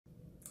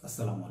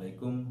আসসালামু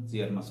আলাইকুম।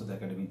 জিআর মাসুদ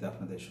একাডেমিতে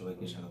আপনাদের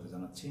সবাইকে স্বাগত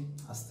জানাচ্ছি।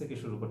 আজ থেকে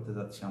শুরু করতে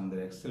যাচ্ছি আমাদের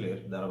এক্সেলের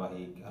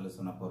ধারাবাহিক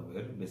আলোচনা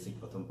পর্বের বেসিক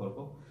প্রথম পর্ব।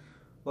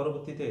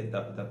 পরবর্তীতে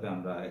ধাপে ধাপে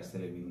আমরা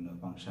এক্সেলের বিভিন্ন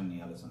ফাংশন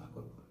নিয়ে আলোচনা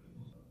করব।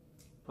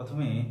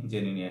 প্রথমে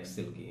জেনে নিই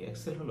এক্সেল কি।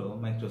 এক্সেল হলো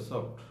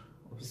মাইক্রোসফট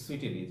অফিস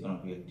সুইটেরই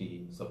জনপ্রিয় একটি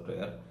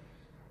সফটওয়্যার,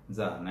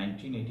 যা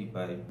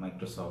 1985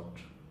 মাইক্রোসফট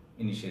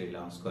ইনিশিয়ালি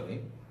লঞ্চ করে।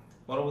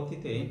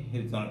 পরবর্তীতে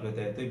এর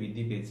জনপ্রিয়তা এতই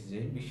বৃদ্ধি পেয়েছে যে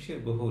বিশ্বের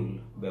বহুল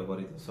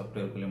ব্যবহৃত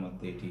সফটওয়্যারগুলির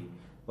মধ্যে এটি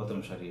প্রথম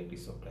সারির একটি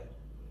সফটওয়্যার।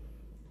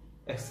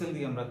 এক্সেল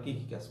দিয়ে আমরা কি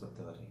কি কাজ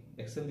করতে পারি?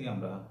 এক্সেল দিয়ে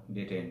আমরা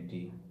data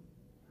entry,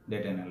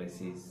 data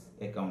analysis,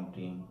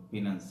 accounting,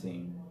 financing,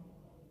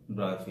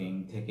 drafting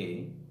থেকে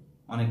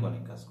অনেক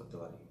কাজ করতে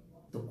পারি।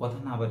 তো কথা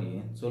না বাড়িয়ে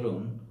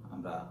চলুন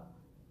আমরা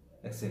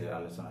এক্সেলের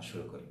আলোচনা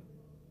শুরু করি।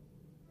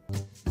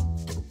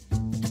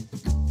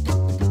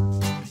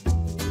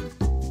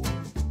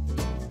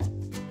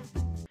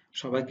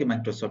 সবাইকে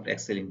মাইক্রোসফট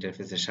এক্সেল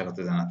ইন্টারফেসে স্বাগত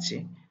জানাচ্ছি।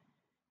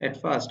 এট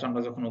ফার্স্ট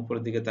আমরা যখন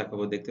উপরের দিকে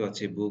তাকাবো দেখতে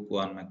পাচ্ছি বুক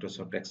 1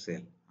 মাইক্রোসফট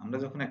এক্সেল। আমরা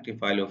যখন একটি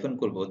ফাইল ওপেন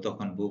করব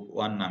তখন বুক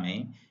 1 নামে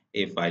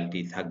এই ফাইলটি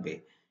থাকবে।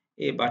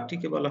 এই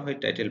বারটিকে বলা হয়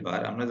টাইটেল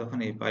বার। আমরা যখন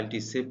এই ফাইলটি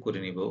সেভ করে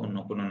নিব অন্য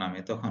কোনো নামে,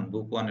 তখন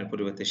বুক 1 এর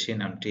পরিবর্তে সেই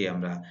নামটি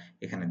আমরা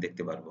এখানে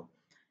দেখতে পারবো।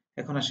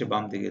 এখন আসে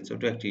বাম দিকে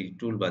ছোট একটি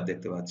টুলবার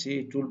দেখতে পাচ্ছি।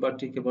 এই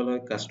টুলবারটিকে বলা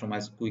হয়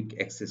কাস্টমাইজ কুইক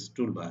অ্যাক্সেস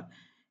টুলবার।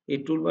 এই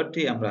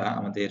টুলবারটি আমরা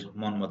আমাদের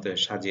মন মতো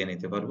সাজিয়ে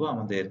নিতে পারবো।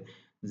 আমাদের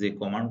যে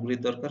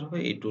কমান্ডগুলির দরকার হবে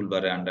এই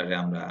টুলবারের আন্ডারে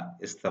আমরা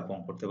স্থাপন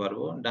করতে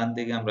পারবো। ডান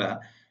দিকে আমরা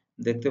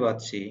দেখতে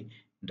পাচ্ছি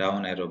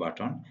ডাউন অ্যারো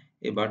বাটন।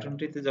 এই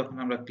বাটনটিতে যখন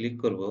আমরা ক্লিক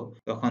করব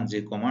তখন যে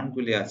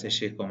কমান্ডগুলি আছে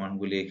সেই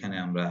কমান্ডগুলি এখানে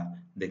আমরা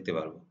দেখতে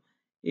পারবো।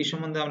 এই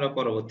সম্বন্ধে আমরা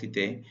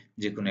পরবর্তীতে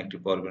যে কোনো একটি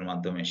পর্বের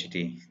মাধ্যমে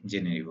সেটি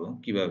জেনে নিব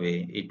কিভাবে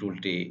এই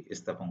টুলটি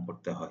স্থাপন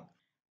করতে হয়।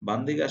 বাম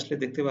দিকে আসলে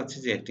দেখতে পাচ্ছি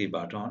যে একটি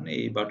বাটন,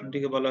 এই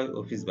বাটনটিকে বলা হয়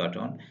অফিস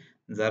বাটন।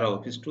 যারা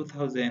অফিস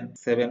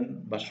 2007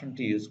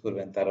 ভার্সনটি ইউজ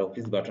করবেন তারা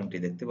অফিস বাটনটি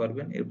দেখতে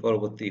পারবেন। এর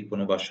পরবর্তী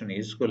কোনো ভার্সন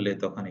ইউজ করলে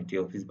তখন এটি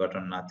অফিস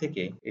বাটন না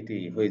থেকে এটি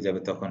হয়ে যাবে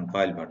তখন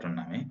ফাইল বাটন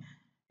নামে।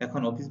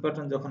 এখন অফিস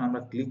বাটন যখন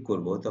আমরা ক্লিক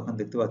করব তখন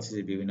দেখতে পাচ্ছি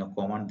যে বিভিন্ন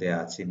কমান্ড দেয়া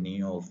আছে,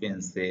 new, open,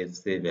 save,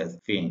 save as,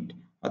 print.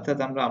 অর্থাৎ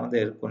আমরা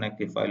আমাদের কোন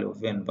একটি ফাইল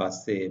ওপেন বা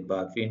সেভ বা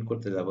প্রিন্ট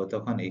করতে যাব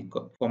তখন এই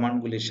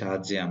কমান্ডগুলির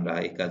সাহায্যে আমরা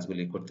এই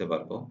কাজগুলি করতে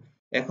পারবো।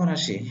 এখন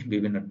আসি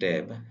বিভিন্ন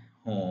tab,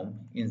 home,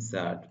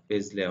 insert,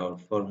 page layout,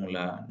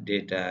 formula,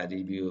 data,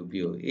 review,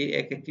 view, এই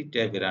এক একটি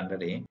ট্যাবের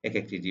আন্ডারে এক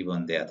একটি রিবন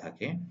দেয়া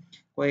থাকে।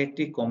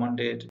 কয়েকটি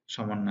কমান্ডের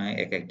সমন্বয়ে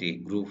এক একটি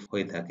গ্রুপ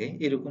হয়ে থাকে।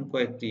 এরকম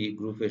কয়েকটি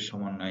গ্রুপের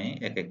সমন্বয়ে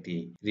এক একটি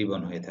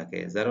রিবন হয়ে থাকে।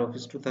 যারা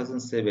অফিস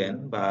 2007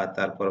 বা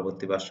তার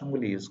পরবর্তী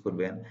ভার্সনগুলি ইউজ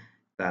করবেন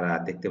তারা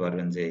দেখতে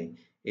পারবেন যে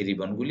এই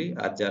রিবনগুলি,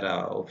 আর যারা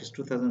অফিস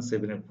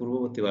 2007 এর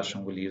পূর্ববর্তী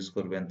ভার্সনগুলি ইউজ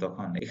করবেন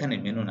তখন এখানে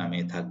মেনু নামে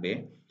থাকবে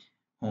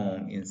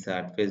হোম,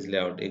 ইনসার্ট, পেজ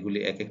লেআউট, এগুলি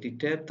এক একটি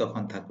ট্যাব,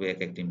 তখন থাকবে এক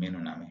একটি মেনু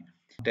নামে।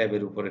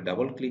 ট্যাবের উপরে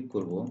ডাবল ক্লিক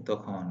করব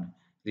তখন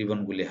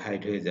রিবনগুলি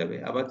হাইড হয়ে যাবে।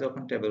 আবার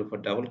যখন ট্যাবের উপর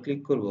ডাবল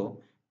ক্লিক করব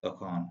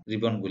তখন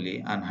রিবনগুলি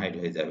আনহাইড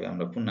হয়ে যাবে।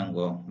 আমরা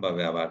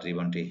পূর্ণাঙ্গভাবে আবার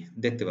রিবনটি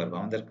দেখতে পারবো।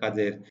 আমাদের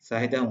কাজের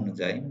চাহিদা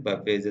অনুযায়ী বা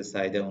পেজের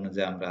চাহিদা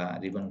অনুযায়ী আমরা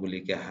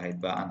রিবনগুলিকে হাইড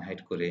বা আনহাইড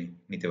করে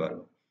নিতে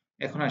পারবো।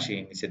 এখন আসি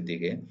নিচের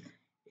দিকে,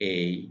 এ,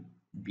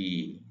 বি,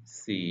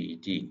 সি,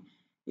 ডি,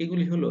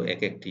 এগুলি হলো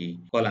এক একটি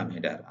কলাম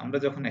হেডার। আমরা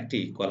যখন একটি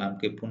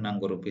কলামকে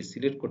পূর্ণাঙ্গ রূপে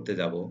সিলেক্ট করতে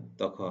যাব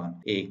তখন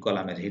এই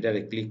কলামের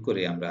হেডারে ক্লিক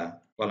করে আমরা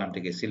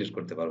কলামটিকে সিলেক্ট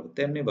করতে পারবো।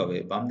 তেমনি ভাবে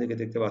বাম দিকে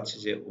দেখতে পাচ্ছি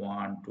যে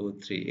 1, 2,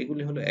 3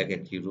 এগুলি হলো এক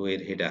একটি রো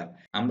এর হেডার।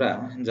 আমরা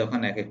যখন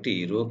এক একটি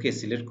রো কে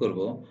সিলেক্ট করব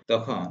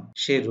তখন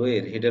সেই রো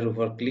এর হেডার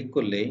উপর ক্লিক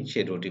করলেই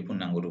সেই রোটি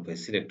পূর্ণাঙ্গ রূপে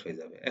সিলেক্ট হয়ে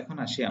যাবে। এখন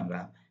আসি আমরা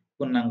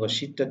পূর্ণাঙ্গ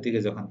শীটটার দিকে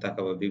যখন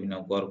তাকাবো বিভিন্ন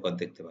ঘর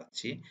দেখতে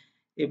পাচ্ছি।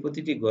 এই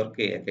প্রতিটি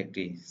ঘরকে এক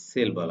একটি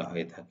সেল বলা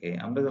হয়ে থাকে।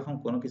 আমরা যখন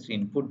কোনো কিছু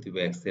ইনপুট দিব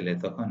এক্সেলে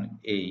তখন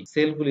এই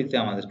সেলগুলিতে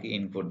আমাদেরকে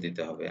ইনপুট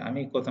দিতে হবে।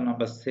 আমি কত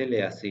নাম্বার সেলে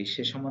আছি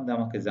সে সম্বন্ধে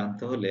আমাকে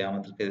জানতে হলে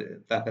আমাদেরকে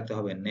তাকাতে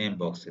হবে নেম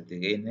বক্সের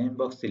দিকে। এই নেম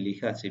বক্সে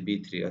লেখা আছে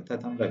B3, অর্থাৎ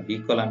আমরা বি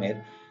কলামের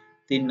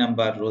 3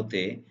 নাম্বার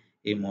রোতে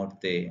এই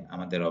মুহূর্তে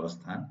আমাদের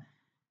অবস্থান।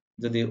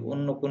 যদি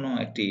অন্য কোনো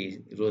একটি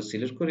রো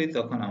সিলেক্ট করি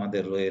তখন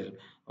আমাদের রো এর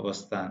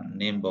অবস্থান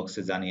নেম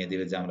বক্সে জানিয়ে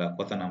দিবে যে আমরা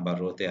কত নাম্বার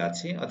রোতে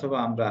আছি, অথবা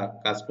আমরা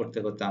কাজ করতে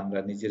করতে আমরা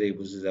নিজেরাই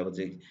বুঝে যাব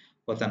যে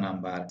কত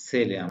নাম্বার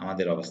সেলে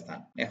আমাদের অবস্থান।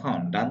 এখন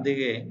ডান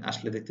দিকে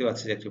আসলে দেখতে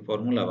পাচ্ছি যে একটি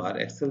ফর্মুলা বার।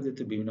 এক্সেল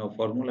যেহেতু বিভিন্ন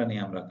ফর্মুলা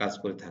নিয়ে আমরা কাজ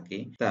করে থাকি,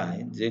 তাই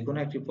যে কোনো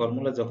একটি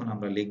ফর্মুলা যখন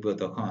আমরা লিখব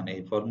তখন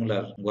এই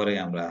ফর্মুলার ঘরে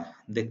আমরা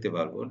দেখতে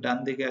পারবো। ডান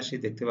দিকে আসি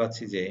দেখতে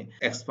পাচ্ছি যে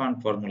এক্সপান্ড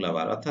ফর্মুলা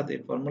বার, অর্থাৎ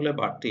এই ফর্মুলা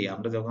বারটি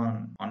আমরা যখন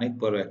অনেক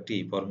বড় একটি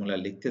ফর্মুলা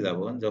লিখতে যাব,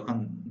 যখন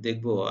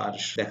দেখব আর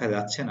দেখা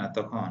যাচ্ছে না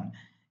তখন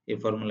এই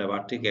ফর্মুলা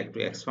বারটিকে একটু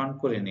এক্সপান্ড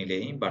করে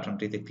নিলেই,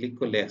 বাটনটিতে ক্লিক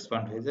করলে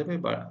এক্সপান্ড হয়ে যাবে,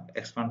 বা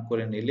এক্সপান্ড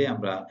করে নিলে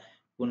আমরা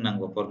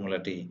পূর্ণাঙ্গ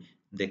ফর্মুলাটি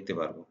দেখতে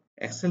পারবো।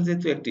 এক্সেল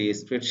যেহেতু একটি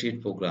স্প্রেডশিট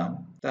প্রোগ্রাম,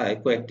 তাই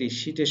কয়েকটি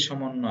শীটের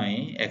সমন্বয়ে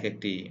এক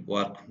একটি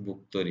ওয়ার্কবুক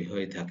তৈরি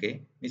হয়ে থাকে।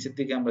 নিচের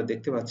দিকে আমরা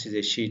দেখতে পাচ্ছি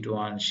যে শীট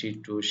 1, শীট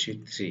 2, শীট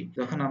 3।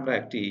 যখন আমরা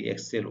একটি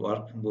এক্সেল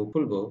ওয়ার্কবুক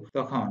খুলব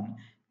তখন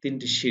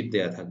 3টি শীট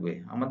দেয়া থাকবে।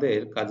 আমাদের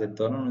কাজের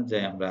ধরন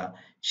অনুযায়ী আমরা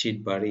শীট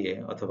বাড়িয়ে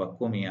অথবা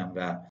কমিয়ে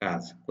আমরা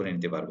কাজ করে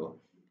নিতে পারবো।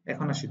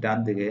 এখন আসি ডান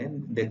দিকে,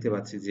 দেখতে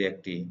পাচ্ছি যে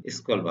একটি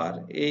স্ক্রল বার।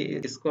 এই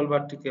স্ক্রল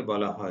বারটিকে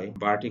বলা হয়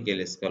ভার্টিক্যাল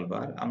স্ক্রল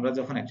বার। আমরা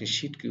যখন একটি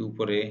শীটকে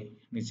উপরে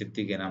নিচের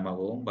দিকে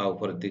নামাবো বা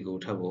উপরের দিকে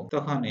উঠাবো,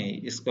 তখন এই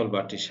স্ক্রল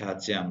বারটির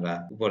সাহায্যে আমরা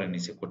উপরে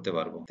নিচে করতে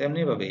পারবো।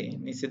 তেমনি ভাবে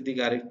নিচের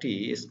দিকে আরেকটি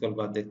স্ক্রল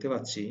বার দেখতে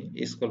পাচ্ছি।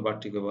 এই স্ক্রল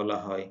বারটিকে বলা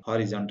হয়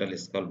হরিজন্টাল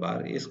স্ক্রল বার।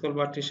 এই স্ক্রল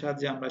বারটির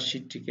সাহায্যে আমরা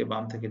শীটটিকে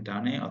বাম থেকে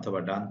ডানে অথবা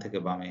ডান থেকে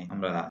বামে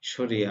আমরা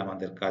সরিয়ে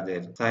আমাদের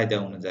কাজের চাহিদা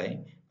অনুযায়ী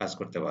কাজ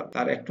করতে পারবো।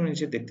 তার একটু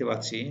নিচে দেখতে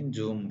পাচ্ছি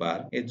জুম বার।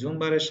 এই জুম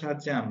বারের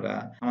সাহায্যে আমরা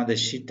আমাদের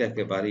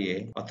শীটটাকে বাড়িয়ে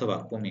অথবা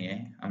কমিয়ে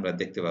আমরা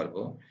দেখতে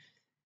পারবো,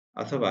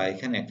 অথবা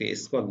এখানে একটি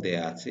স্ক্রল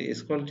দেয়া আছে।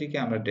 স্ক্রলটিকে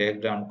আমরা ড্র্যাগ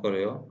ডাউন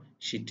করেও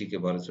শীটটিকে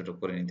বড় ছোট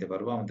করে নিতে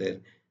পারবো আমাদের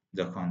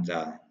যখন যা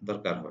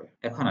দরকার হয়।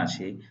 এখন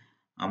আসি,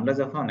 আমরা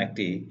যখন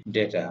একটি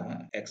ডেটা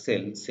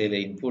এক্সেল সেলে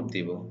ইনপুট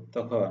দিব,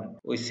 তখন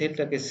ওই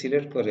সেলটাকে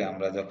সিলেক্ট করে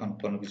আমরা যখন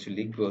কোনো কিছু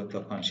লিখবো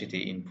তখন সেটি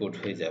ইনপুট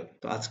হয়ে যাবে।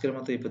 তো আজকের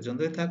মতো এই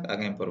পর্যন্তই থাক।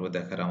 আগামী পর্ব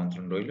দেখার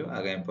আমন্ত্রণ রইল।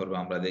 আগামী পর্বে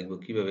আমরা দেখব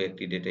কিভাবে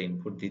একটি ডেটা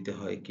ইনপুট দিতে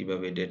হয়,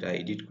 কিভাবে ডেটা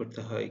এডিট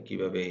করতে হয়,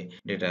 কিভাবে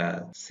ডেটা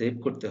সেভ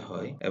করতে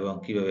হয় এবং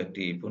কিভাবে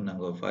একটি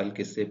পূর্ণাঙ্গ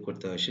ফাইলকে সেভ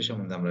করতে হয় সে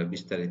সম্বন্ধে আমরা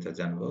বিস্তারিত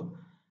জানবো।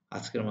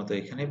 আজকের মতো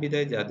এখানে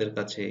বিদায়। যাদের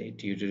কাছে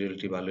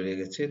টিউটোরিয়ালটি ভালো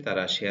লেগেছে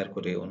তারা শেয়ার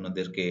করে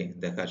অন্যদেরকে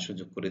দেখার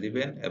সুযোগ করে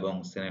দিবেন এবং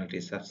চ্যানেলটি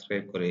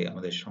সাবস্ক্রাইব করে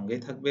আমাদের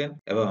সঙ্গেই থাকবেন,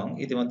 এবং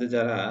ইতিমধ্যে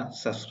যারা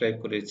সাবস্ক্রাইব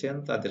করেছেন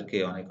তাদেরকে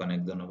অনেক অনেক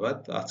ধন্যবাদ।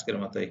 তো আজকের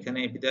মতো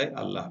এখানেই বিদায়।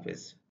 আল্লাহ হাফেজ।